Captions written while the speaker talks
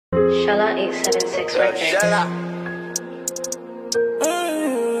Shala 876 right there. Shala.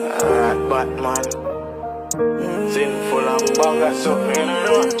 Alright, Batman. Sinful and bugger something, you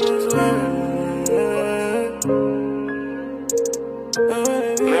know.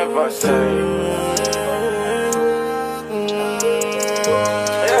 Never say.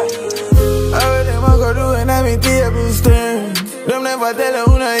 Yeah. How them I go do when I'm in tables turn? Them never tell you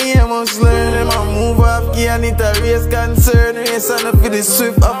who not here must learn. Them a move off key and it a raise concern. Race on up for the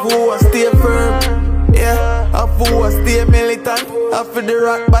swift, I who a stay firm. Yeah, I who a stay militant. I for the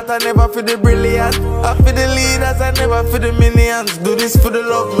rock but I never for the brilliant. I for the leaders, I never for the minions. Do this for the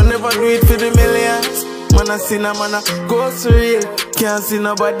love, me never do it for the millions. Man I sin a man a ghost real. Can't see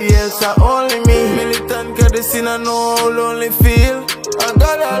nobody else, I only me. Militant cause the sin I know how lonely feel. I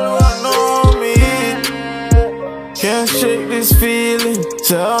got all who I know me. Can't shake this feeling.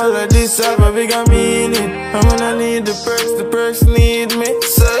 So all of this have a bigger meaning. I'm gonna need the perks need me.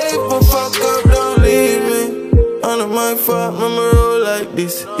 So if I fuck up, don't leave me. Under my fault, mama roll like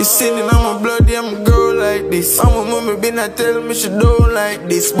this. You seen it on my blood, yeah, I'ma grow like this. I'm a mama been a tell me she don't like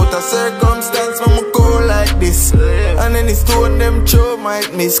this. But a circumstance, I'ma go like this. And then it's two of them show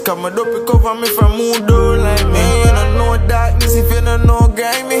might miss. Come a dope cover me from who don't like me. You don't know darkness if you don't know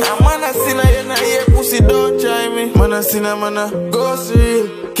grimy. I'm man a sinner, you not hear pussy, don't try me. Man a sinner, man a ghost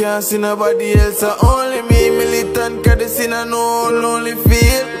real. Can't see nobody else, only me. Militant, cause the sinner know how lonely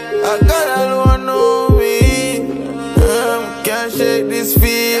feel. I got all who I know me. Can't shake this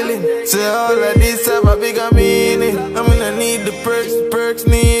feeling. Say all of this have a bigger meaning. I'm gonna need the perks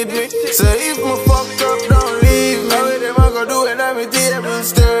need me. So if my fucked up, don't leave me. How them I go do when I'm in table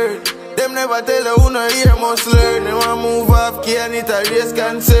stirred? Them never tell you who no here must learn. They want move off key and it a race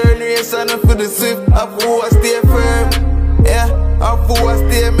concern. Race on up for the swift, I who I stay firm. Yeah, I who I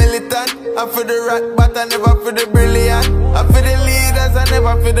stay militant. I for the rock but I never for the brilliant. I for the leaders, I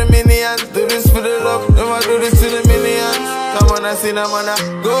never for the minions. Do this for the love, never do this to the millions. Come on, I see no man, I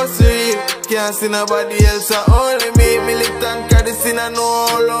go real. Can't see nobody else, only me. Militant, cause the sin I know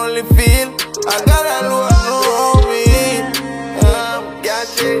how lonely feel. I got all who I know me. Can't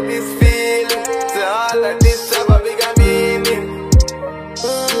shake this feeling. So all of this have a bigger meaning.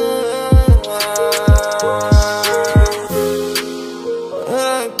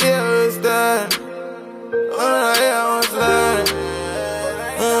 I can't understand. All I was learn.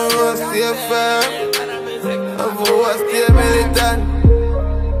 I was still fair. I was still militant.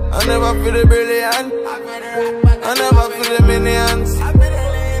 I never feel the brilliant. I never feel